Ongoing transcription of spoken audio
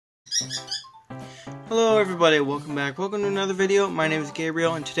Hello everybody, welcome back. Welcome to another video. My name is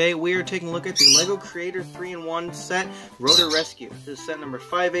Gabriel and today we are taking a look at the LEGO Creator 3-in-1 set Rotor Rescue. This is set number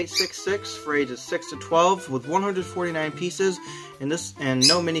 5866 for ages 6 to 12 with 149 pieces and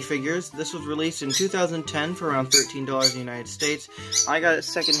no minifigures. This was released in 2010 for around $13 in the United States. I got it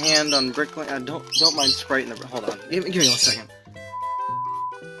secondhand on Bricklink. Don't mind Sprite in the hold on. Give me 1 second.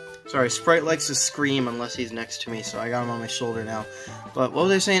 Sorry, Sprite likes to scream unless he's next to me, so I got him on my shoulder now. But what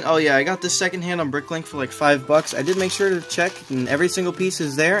was I saying? Oh yeah, I got this secondhand on Bricklink for like $5. I did make sure to check, and every single piece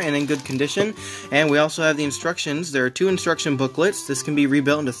is there and in good condition. And we also have the instructions. There are 2 instruction booklets. This can be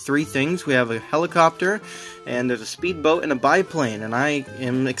rebuilt into 3 things. We have a helicopter, and there's a speedboat and a biplane. And I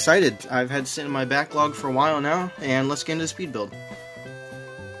am excited. I've had it sit in my backlog for a while now, and let's get into the speed build.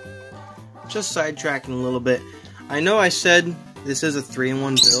 Just sidetracking a little bit. I know I said this is a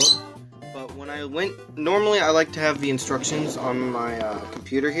 3-in-1 build, but when I normally I like to have the instructions on my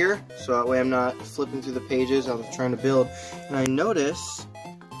computer here, so that way I'm not flipping through the pages I was trying to build. And I notice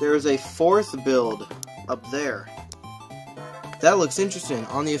there is a 4th build up there. That looks interesting,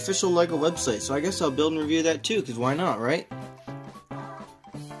 on the official LEGO website, so I guess I'll build and review that too, because why not, right?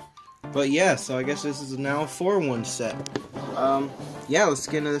 But yeah, so I guess this is now a 4-in-1 set. Yeah, let's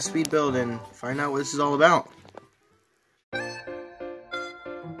get into the speed build and find out what this is all about.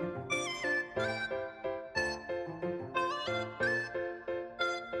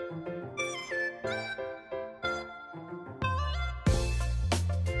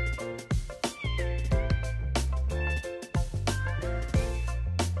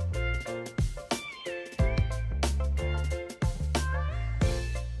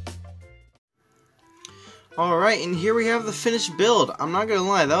 Alright, and here we have the finished build. I'm not gonna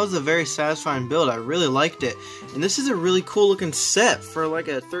lie, that was a very satisfying build. I really liked it. And this is a really cool looking set for like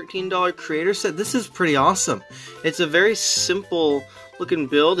a $13 creator set. This is pretty awesome. It's a very simple looking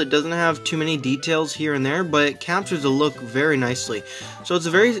build. It doesn't have too many details here and there, but it captures the look very nicely. So it's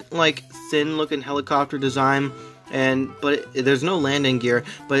a very like thin looking helicopter design. But there's no landing gear,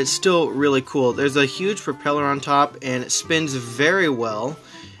 but it's still really cool. There's a huge propeller on top, and it spins very well.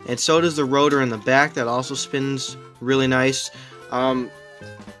 And so does the rotor in the back, that also spins really nice.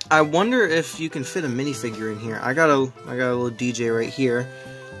 I wonder if you can fit a minifigure in here. I got a little DJ right here.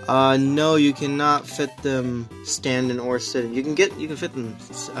 No, you cannot fit them standing or sitting. You can fit them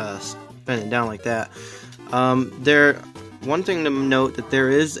bending down like that. One thing to note that there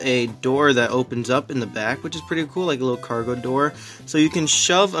is a door that opens up in the back, which is pretty cool, like a little cargo door. So you can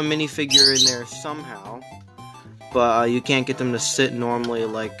shove a minifigure in there somehow. But you can't get them to sit normally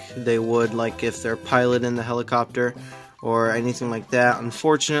like they would, like if they're piloting the helicopter or anything like that,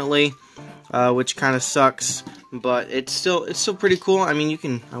 unfortunately, which kind of sucks. But it's still pretty cool. I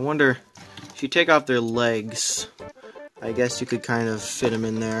mean, I wonder if you take off their legs, I guess you could kind of fit him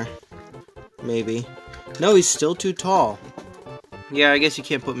in there, maybe. No, he's still too tall. Yeah, I guess you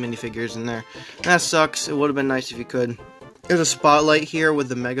can't put minifigures in there. That sucks. It would have been nice if you could. There's a spotlight here with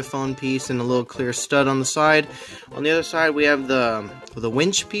the megaphone piece and a little clear stud on the side. On the other side, we have the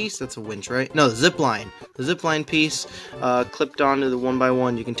winch piece. That's a winch, right? No, the zip line. The zip line piece clipped onto the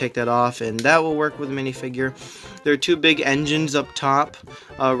 1x1. You can take that off, and that will work with a minifigure. There are 2 big engines up top,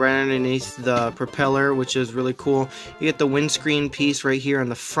 right underneath the propeller, which is really cool. You get the windscreen piece right here on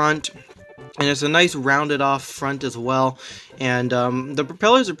the front. And it's a nice rounded off front as well. And the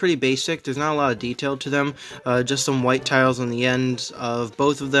propellers are pretty basic. There's not a lot of detail to them. Just some white tiles on the ends of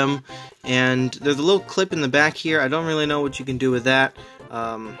both of them. And there's a little clip in the back here. I don't really know what you can do with that.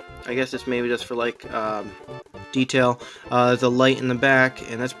 I guess it's maybe just for like detail. There's a light in the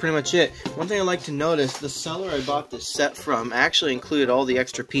back, and that's pretty much it. One thing I like to notice, the seller I bought this set from actually included all the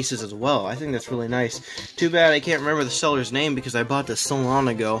extra pieces as well. I think that's really nice. Too bad I can't remember the seller's name because I bought this so long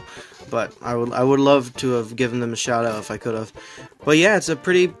ago. But I would love to have given them a shout out if I could have. But yeah, it's a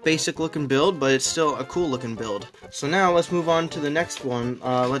pretty basic looking build, but it's still a cool looking build. So now let's move on to the next one.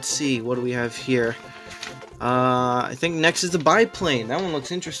 Let's see, what do we have here? I think next is the biplane. That one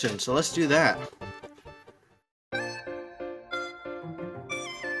looks interesting, so let's do that.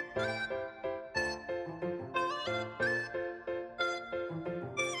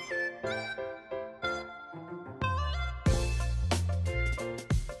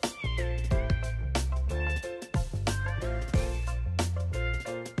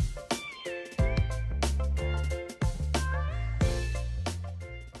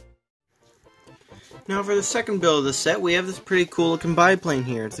 Now for the second build of the set, we have this pretty cool looking biplane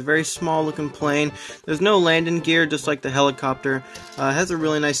here. It's a very small looking plane. There's no landing gear, just like the helicopter. It has a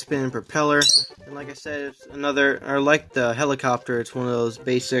really nice spinning propeller. And like I said, it's like the helicopter, it's one of those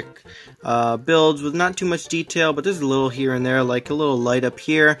basic builds with not too much detail, but there's a little here and there, like a little light up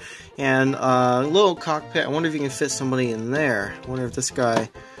here, and a little cockpit. I wonder if you can fit somebody in there. I wonder if this guy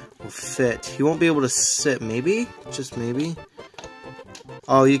will fit. He won't be able to sit, maybe? Just maybe?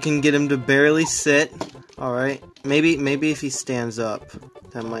 Oh, you can get him to barely sit. Alright. Maybe if he stands up.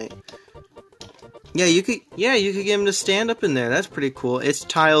 That might... Yeah, you could get him to stand up in there. That's pretty cool. It's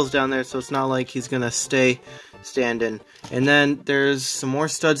tiles down there, so it's not like he's gonna stay standing. And then there's some more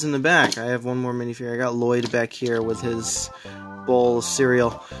studs in the back. I have one more minifigure. I got Lloyd back here with his bowl of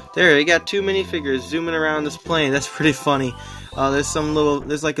cereal. There, you got 2 minifigures zooming around this plane. That's pretty funny.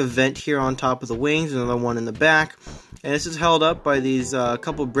 There's like a vent here on top of the wings, another one in the back. And this is held up by these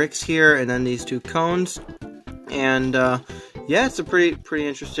couple bricks here, and then these 2 cones. And yeah, it's a pretty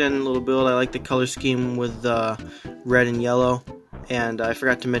interesting little build. I like the color scheme with red and yellow. And I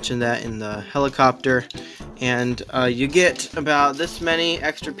forgot to mention that in the helicopter. And you get about this many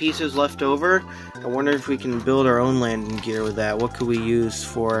extra pieces left over. I wonder if we can build our own landing gear with that. What could we use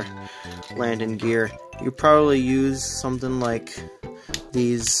for landing gear? You could probably use something like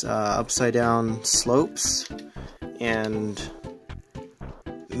these upside down slopes. And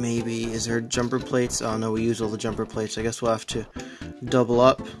maybe, is there jumper plates? Oh no, we use all the jumper plates. I guess we'll have to double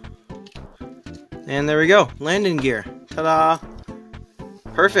up. And there we go, landing gear. Ta-da!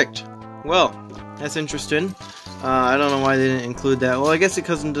 Perfect. Well, that's interesting. I don't know why they didn't include that. Well, I guess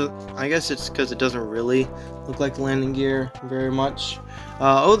it's because it doesn't really look like landing gear very much.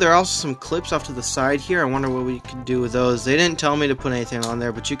 Oh, there are also some clips off to the side here. I wonder what we could do with those. They didn't tell me to put anything on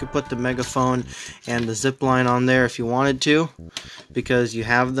there, but you could put the megaphone and the zip line on there if you wanted to, because you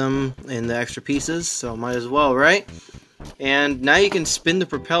have them in the extra pieces, so might as well, right? And now you can spin the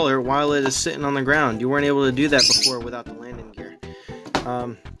propeller while it is sitting on the ground. You weren't able to do that before without the landing gear.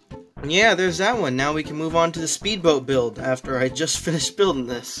 Yeah, there's that one. Now we can move on to the speedboat build after I just finished building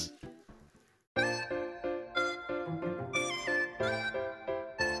this.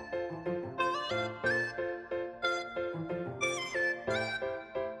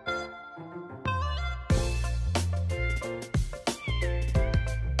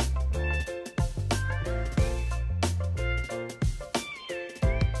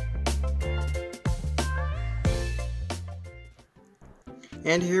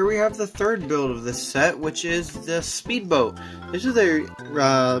 And here we have the third build of this set, which is the speedboat. This is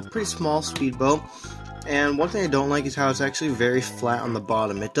a pretty small speedboat, and one thing I don't like is how it's actually very flat on the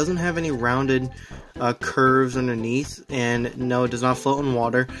bottom. It doesn't have any rounded curves underneath, and no, it does not float in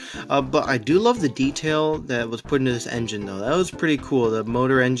water. But I do love the detail that was put into this engine, though. That was pretty cool. The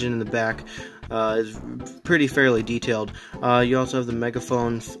motor engine in the back is pretty fairly detailed. You also have the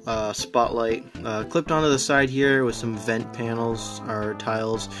megaphone spotlight clipped onto the side here with some vent panels or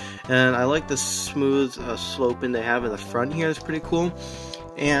tiles, and I like the smooth sloping they have in the front here. It's pretty cool.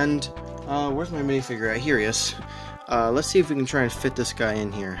 And where's my minifigure at? Here he is. Let's see if we can try and fit this guy in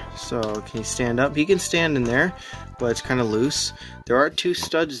here. So, can he stand up? He can stand in there, but it's kind of loose. There are 2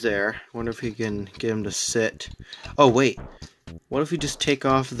 studs there. I wonder if we can get him to sit. Oh, wait. What if we just take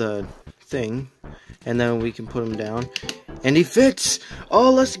off the thing, and then we can put him down? And he fits!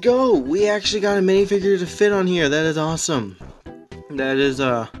 Oh, let's go! We actually got a minifigure to fit on here. That is awesome. That is,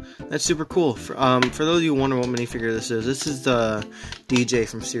 that's super cool. For those of you who wonder what minifigure this is the DJ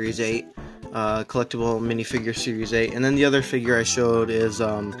from Series 8. Collectible minifigure Series 8, and then the other figure I showed is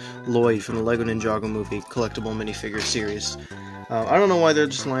Lloyd from the Lego Ninjago movie collectible minifigure series. I don't know why they're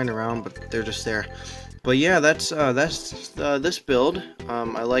just lying around, but they're just there. But yeah, that's this build.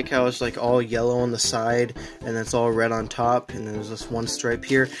 I like how it's like all yellow on the side, and it's all red on top, and then there's this one stripe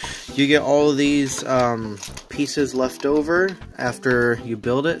here. You get all of these pieces left over after you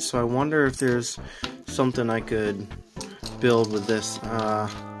build it, so I wonder if there's something I could build with this.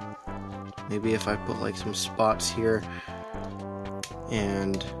 Maybe if I put like some spots here,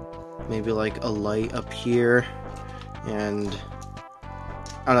 and maybe like a light up here, and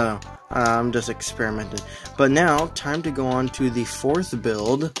I don't know. I'm just experimenting. But now, time to go on to the fourth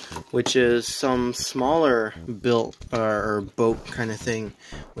build, which is some smaller built or boat kind of thing,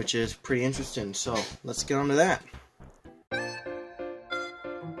 which is pretty interesting. So let's get on to that.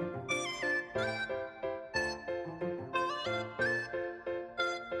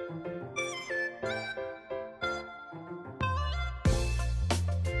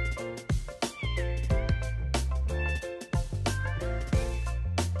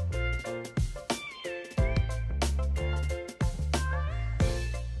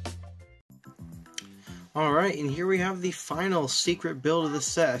 Alright, and here we have the final secret build of the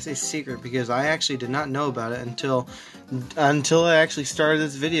set. I say secret because I actually did not know about it until I actually started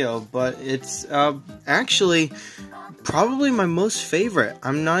this video, but it's actually probably my most favorite.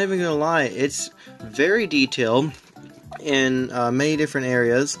 I'm not even gonna lie, it's very detailed in many different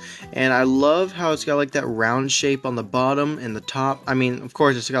areas, and I love how it's got like that round shape on the bottom and the top. I mean, of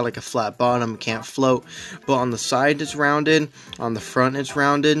course it's got like a flat bottom, can't float, but on the side it's rounded, on the front it's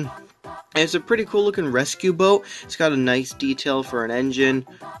rounded. And it's a pretty cool looking rescue boat. It's got a nice detail for an engine,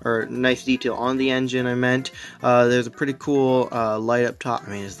 or nice detail on the engine, I meant. There's a pretty cool light up top.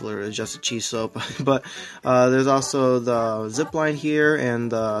 I mean, it's literally just a cheese slope. But there's also the zip line here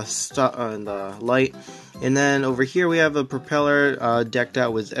and the light. And then over here we have a propeller decked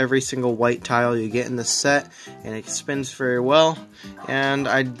out with every single white tile you get in the set. And it spins very well. And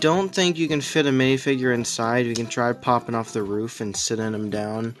I don't think you can fit a minifigure inside. You can try popping off the roof and sitting him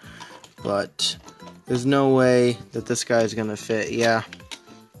down. But there's no way that this guy is gonna fit. Yeah,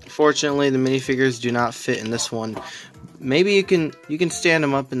 fortunately the minifigures do not fit in this one. Maybe you can stand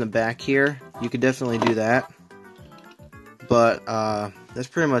them up in the back here. You could definitely do that. But that's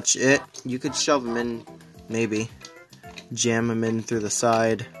pretty much it. You could shove them in, maybe jam them in through the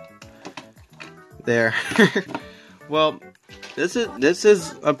side. There. Well, this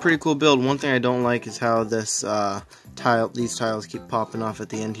is a pretty cool build. One thing I don't like is how this these tiles keep popping off at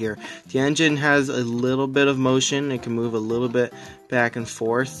the end here. The engine has a little bit of motion. It can move a little bit back and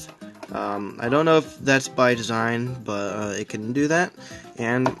forth. I don't know if that's by design, but it can do that.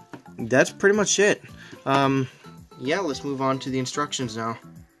 And that's pretty much it. Yeah, let's move on to the instructions now.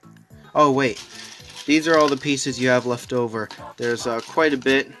 Oh wait, these are all the pieces you have left over. There's quite a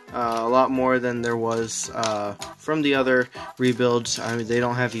bit, a lot more than there was from the other rebuilds. I mean, they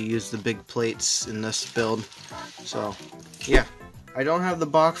don't have you use the big plates in this build. So, yeah. I don't have the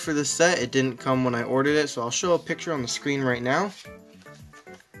box for this set. It didn't come when I ordered it, so I'll show a picture on the screen right now.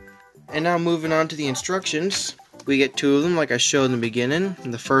 And now moving on to the instructions. We get two of them like I showed in the beginning. In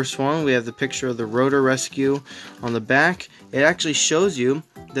the first one, we have the picture of the Rotor Rescue on the back. It actually shows you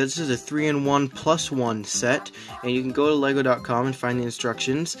that this is a 3-in-1 plus 1 set, and you can go to lego.com and find the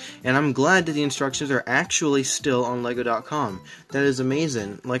instructions. And I'm glad that the instructions are actually still on lego.com. That is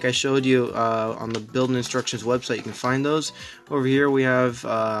amazing. Like I showed you on the build and instructions website, you can find those. Over here we have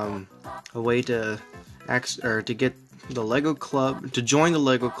a way to get the Lego Club, to join the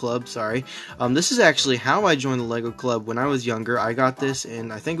Lego Club, sorry. This is actually how I joined the Lego Club when I was younger. I got this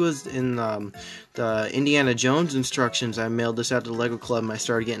in, I think it was in the Indiana Jones instructions. I mailed this out to the Lego Club and I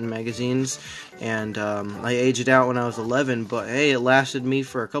started getting magazines, and I aged out when I was 11, but hey, it lasted me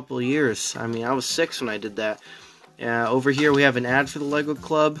for a couple of years. I mean, I was 6 when I did that. Over here we have an ad for the Lego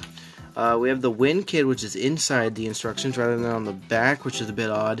Club. We have the Win Kid, which is inside the instructions rather than on the back, which is a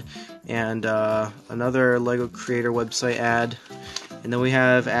bit odd. And another Lego Creator website ad. And then we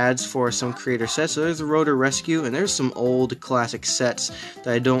have ads for some creator sets. So there's the Rotor Rescue, and there's some old classic sets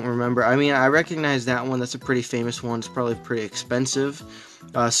that I don't remember. I mean, I recognize that one. That's a pretty famous one. It's probably pretty expensive.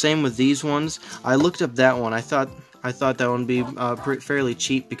 Same with these ones. I looked up that one. I thought that one would be fairly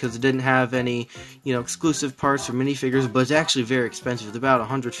cheap because it didn't have any, exclusive parts or minifigures, but it's actually very expensive. It's about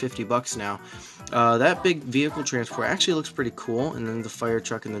 150 bucks now. That big vehicle transport actually looks pretty cool, and then the fire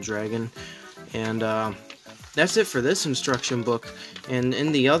truck and the dragon. And that's it for this instruction book. And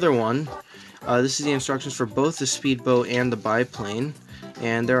in the other one, this is the instructions for both the speedboat and the biplane,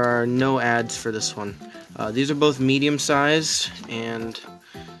 and there are no ads for this one. These are both medium sized, and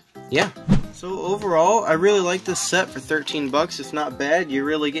yeah. So overall, I really like this set for 13 bucks. It's not bad. You're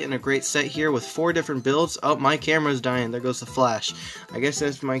really getting a great set here with 4 different builds. Oh, my camera's dying. There goes the flash. I guess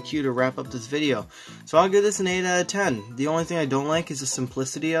that's my cue to wrap up this video. So I'll give this an 8 out of 10. The only thing I don't like is the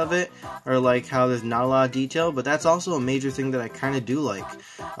simplicity of it, or like how there's not a lot of detail, but that's also a major thing that I kind of do like.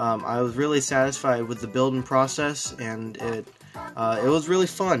 I was really satisfied with the building process, and it was really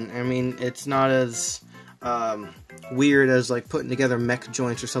fun. I mean, it's not as weird as like putting together mech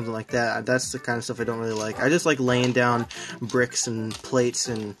joints or something like that. That's the kind of stuff I don't really like. I just like laying down bricks and plates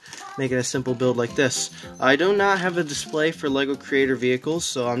and making a simple build like this. I do not have a display for Lego Creator vehicles,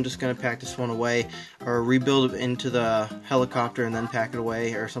 so I'm just going to pack this one away or rebuild it into the helicopter and then pack it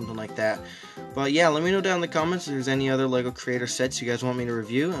away or something like that. But yeah, let me know down in the comments if there's any other Lego Creator sets you guys want me to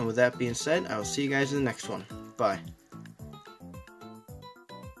review, and with that being said, I will see you guys in the next one. Bye.